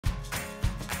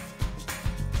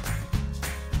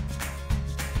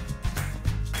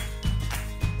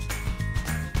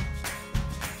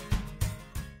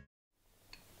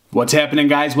What's happening,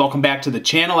 guys? Welcome back to the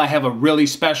channel. I have a really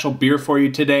special beer for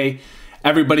you today.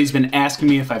 Everybody's been asking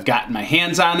me if I've gotten my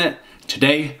hands on it.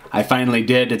 Today, I finally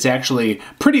did. It's actually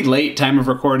pretty late time of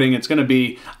recording. It's going to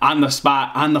be on the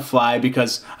spot, on the fly,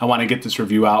 because I want to get this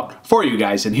review out for you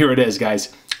guys. And here it is,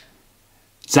 guys.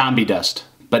 Zombie Dust,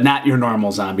 but not your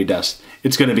normal Zombie Dust.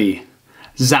 It's going to be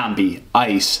Zombie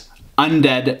Ice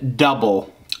Undead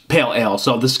Double Pale Ale.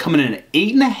 So this is coming in at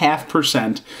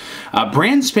 8.5%.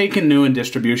 Brand spanking new in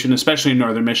distribution, especially in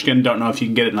Northern Michigan. Don't know if you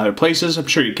can get it in other places. I'm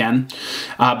sure you can.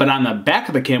 But on the back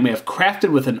of the can, we have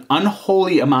crafted with an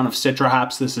unholy amount of citra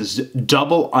hops. This is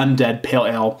Double Undead Pale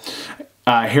Ale.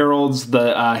 Heralds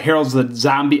the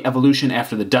zombie evolution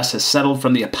after the dust has settled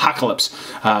from the apocalypse.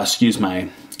 Excuse my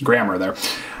grammar there.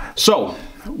 So,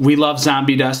 we love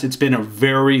Zombie Dust. It's been a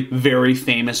very, very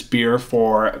famous beer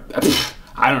for,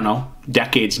 I don't know,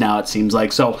 decades now, it seems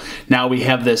like. So now we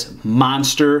have this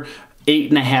monster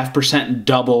 8.5%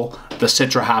 double the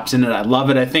citra hops in it. I love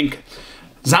it. I think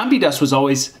Zombie Dust was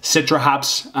always citra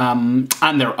hops on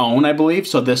their own, I believe.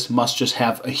 So this must just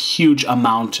have a huge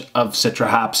amount of citra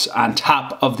hops on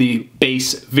top of the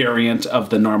base variant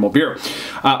of the normal beer.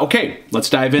 Okay,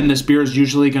 let's dive in. This beer is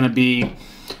usually going to be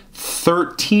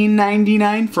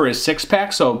 $13.99 for a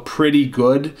 6-pack, so pretty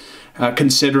good.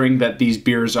 Considering that these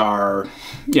beers are,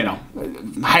 you know,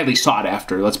 highly sought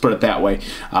after. Let's put it that way.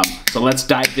 So let's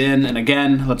dive in, and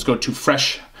again, let's go to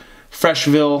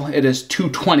Freshville. It is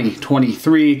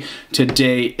 2/20/23.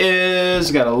 Today is,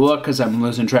 gotta look because I'm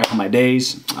losing track of my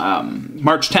days,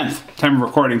 March 10th, time of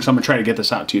recording, so I'm gonna try to get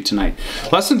this out to you tonight.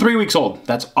 Less than 3 weeks old.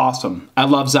 That's awesome. I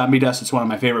love Zombie Dust. It's one of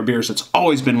my favorite beers. It's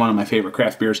always been one of my favorite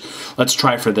craft beers. Let's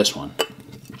try for this one.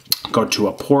 Go to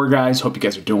a pour, guys. Hope you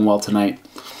guys are doing well tonight.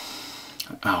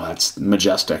 Oh, that's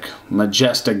majestic.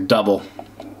 Majestic double.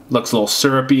 Looks a little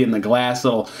syrupy in the glass,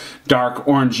 little dark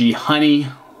orangey honey.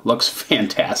 Looks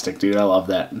fantastic, dude. I love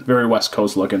that. Very West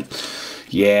Coast looking.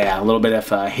 Yeah, a little bit of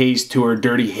haze to her,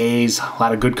 dirty haze. A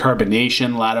lot of good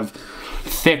carbonation, a lot of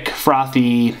thick,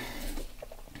 frothy,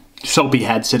 soapy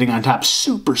head sitting on top.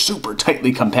 Super, super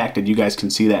tightly compacted. You guys can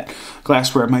see that.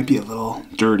 Glassware might be a little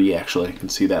dirty, actually. You can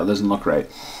see that. It doesn't look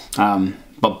right.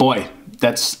 But boy,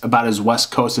 that's about as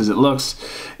West Coast as it looks.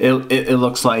 It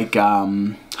looks like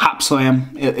Hop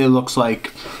Slam. It looks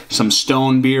like some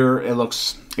stone beer. It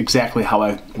looks exactly how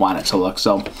I want it to look.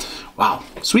 So, wow.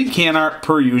 Sweet can art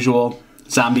per usual.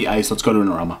 Zombie Ice. Let's go to an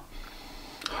aroma.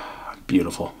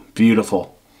 Beautiful.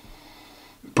 Beautiful.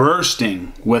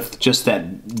 Bursting with just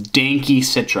that danky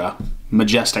citra.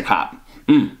 Majestic hop.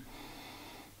 A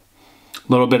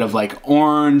little bit of like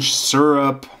orange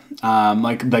syrup.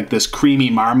 Like this creamy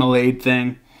marmalade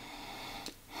thing.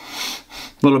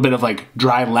 A little bit of like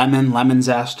dry lemon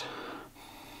zest.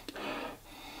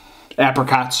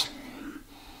 Apricots.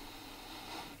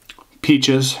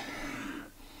 Peaches.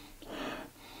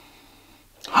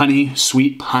 Honey,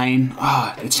 sweet pine.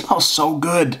 Ah, it smells so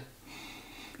good.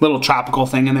 Little tropical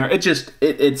thing in there.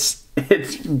 It's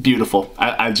beautiful.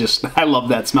 I love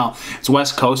that smell. It's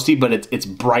West Coasty, but it's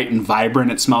bright and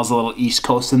vibrant. It smells a little East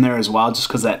Coast in there as well, just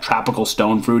because that tropical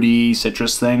stone fruity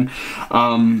citrus thing.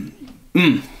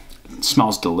 It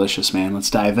smells delicious, man. Let's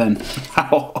dive in.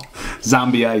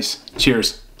 Zombie Ice.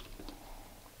 Cheers.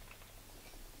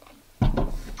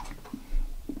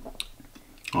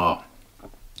 Oh,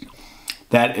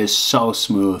 that is so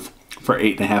smooth for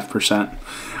 8.5%.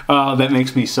 Oh, that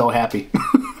makes me so happy.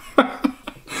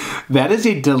 That is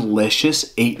a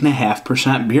delicious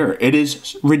 8.5% beer. It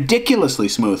is ridiculously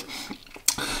smooth.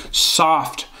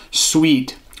 Soft,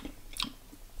 sweet,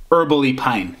 herbally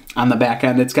pine on the back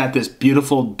end. It's got this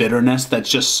beautiful bitterness that's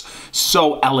just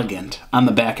so elegant on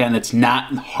the back end. It's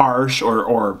not harsh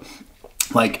or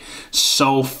like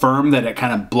so firm that it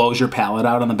kind of blows your palate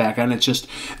out on the back end. It's just,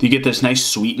 you get this nice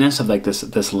sweetness of like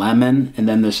this lemon, and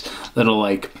then this little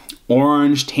like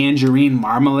orange tangerine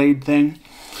marmalade thing.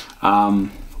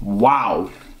 Wow.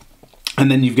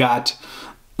 And then you've got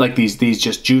like these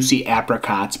just juicy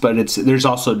apricots, but there's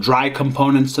also dry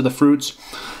components to the fruits.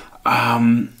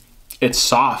 It's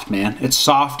soft, man. It's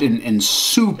soft and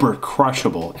super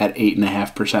crushable at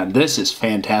 8.5%. This is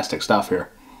fantastic stuff here.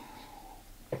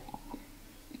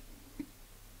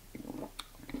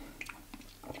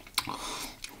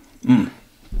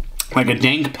 Like a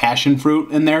dank passion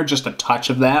fruit in there, just a touch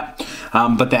of that.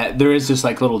 But that there is this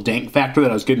like little dank factor that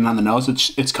I was getting on the nose.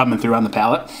 It's coming through on the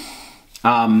palate.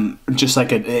 Just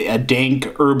like a dank,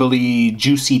 herbally,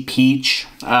 juicy peach.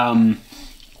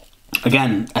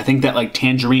 Again, I think that like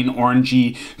tangerine,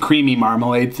 orangey, creamy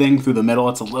marmalade thing through the middle,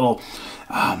 it's a little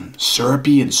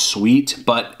syrupy and sweet,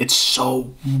 but it's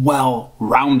so well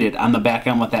rounded on the back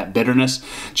end with that bitterness.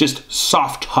 Just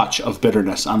soft touch of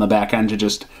bitterness on the back end to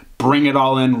just bring it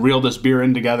all in, reel this beer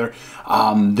in together.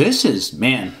 This is,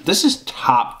 man, this is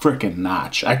top freaking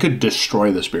notch. I could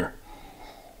destroy this beer.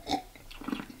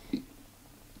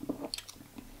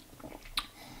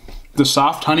 The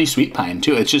soft honey sweet pine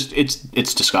too. It's just,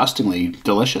 it's disgustingly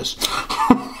delicious.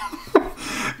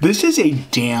 This is a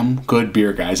damn good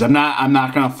beer, guys. I'm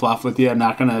not gonna fluff with you. I'm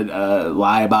not gonna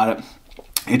lie about it.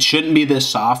 It shouldn't be this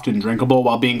soft and drinkable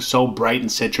while being so bright and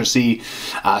citrusy,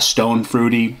 stone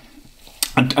fruity,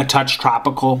 a touch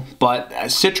tropical. But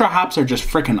citra hops are just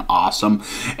freaking awesome,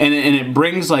 and it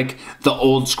brings like the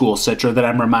old school citra that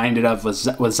I'm reminded of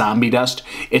with zombie dust.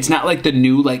 It's not like the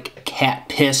new like cat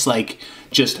piss, like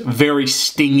just very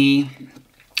stingy,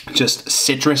 just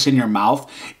citrus in your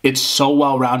mouth. It's so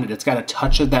well rounded. It's got a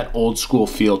touch of that old school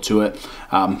feel to it.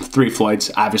 Three Floyds,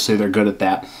 obviously they're good at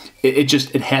that. It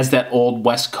has that old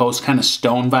West Coast kind of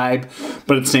stone vibe,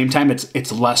 but at the same time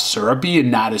it's less syrupy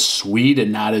and not as sweet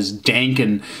and not as dank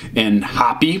and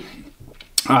hoppy.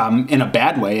 In a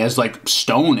bad way as like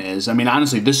Stone is. I mean,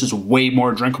 honestly, this is way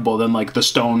more drinkable than like the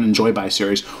Stone and Joy By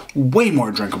series. Way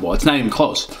more drinkable. It's not even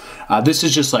close. This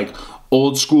is just like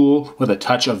old school with a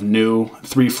touch of new.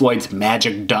 Three Floyd's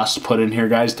magic dust put in here,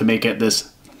 guys, to make it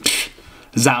this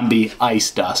zombie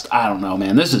ice dust. I don't know,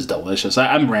 man. This is delicious.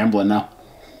 I'm rambling now.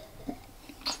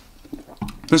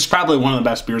 This is probably one of the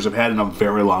best beers I've had in a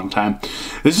very long time.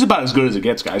 This is about as good as it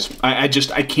gets, guys. I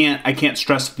can't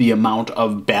stress the amount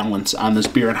of balance on this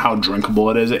beer and how drinkable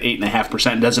it is at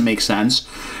 8.5%. It doesn't make sense.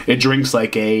 It drinks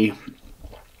like a...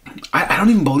 I don't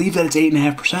even believe that it's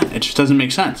 8.5%. It just doesn't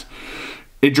make sense.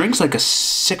 It drinks like a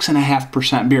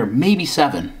 6.5% beer, maybe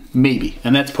 7, maybe,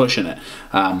 and that's pushing it.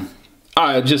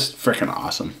 Just freaking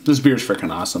awesome. This beer's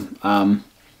freaking awesome.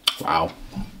 Wow.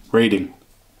 Rating.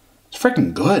 It's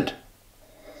freaking good.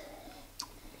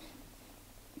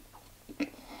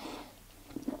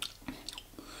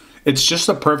 It's just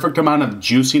the perfect amount of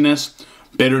juiciness,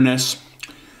 bitterness,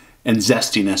 and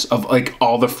zestiness of like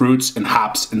all the fruits and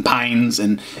hops and pines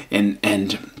and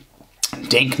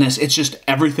dankness. It's just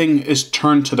everything is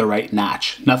turned to the right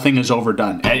notch. Nothing is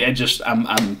overdone.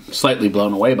 I'm slightly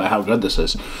blown away by how good this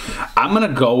is. I'm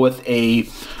gonna go with a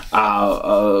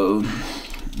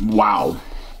wow.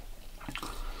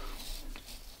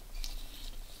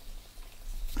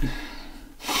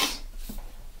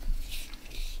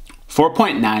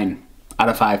 4.9 out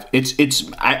of 5.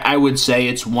 I would say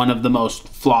it's one of the most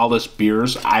flawless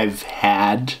beers I've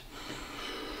had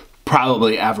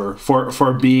probably ever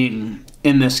for being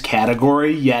in this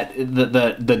category, yet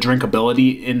the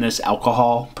drinkability in this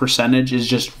alcohol percentage is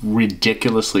just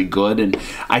ridiculously good, and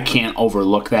I can't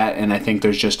overlook that. And I think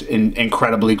there's just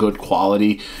incredibly good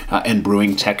quality and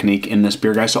brewing technique in this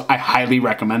beer, guys. So I highly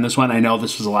recommend this one. I know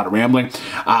this was a lot of rambling.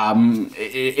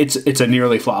 It's a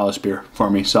nearly flawless beer for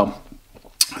me. So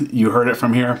you heard it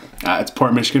from here. It's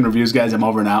Port Michigan Reviews, guys. I'm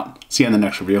over and out. See you in the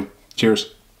next review.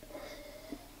 Cheers.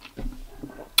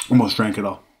 Almost drank it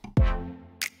all.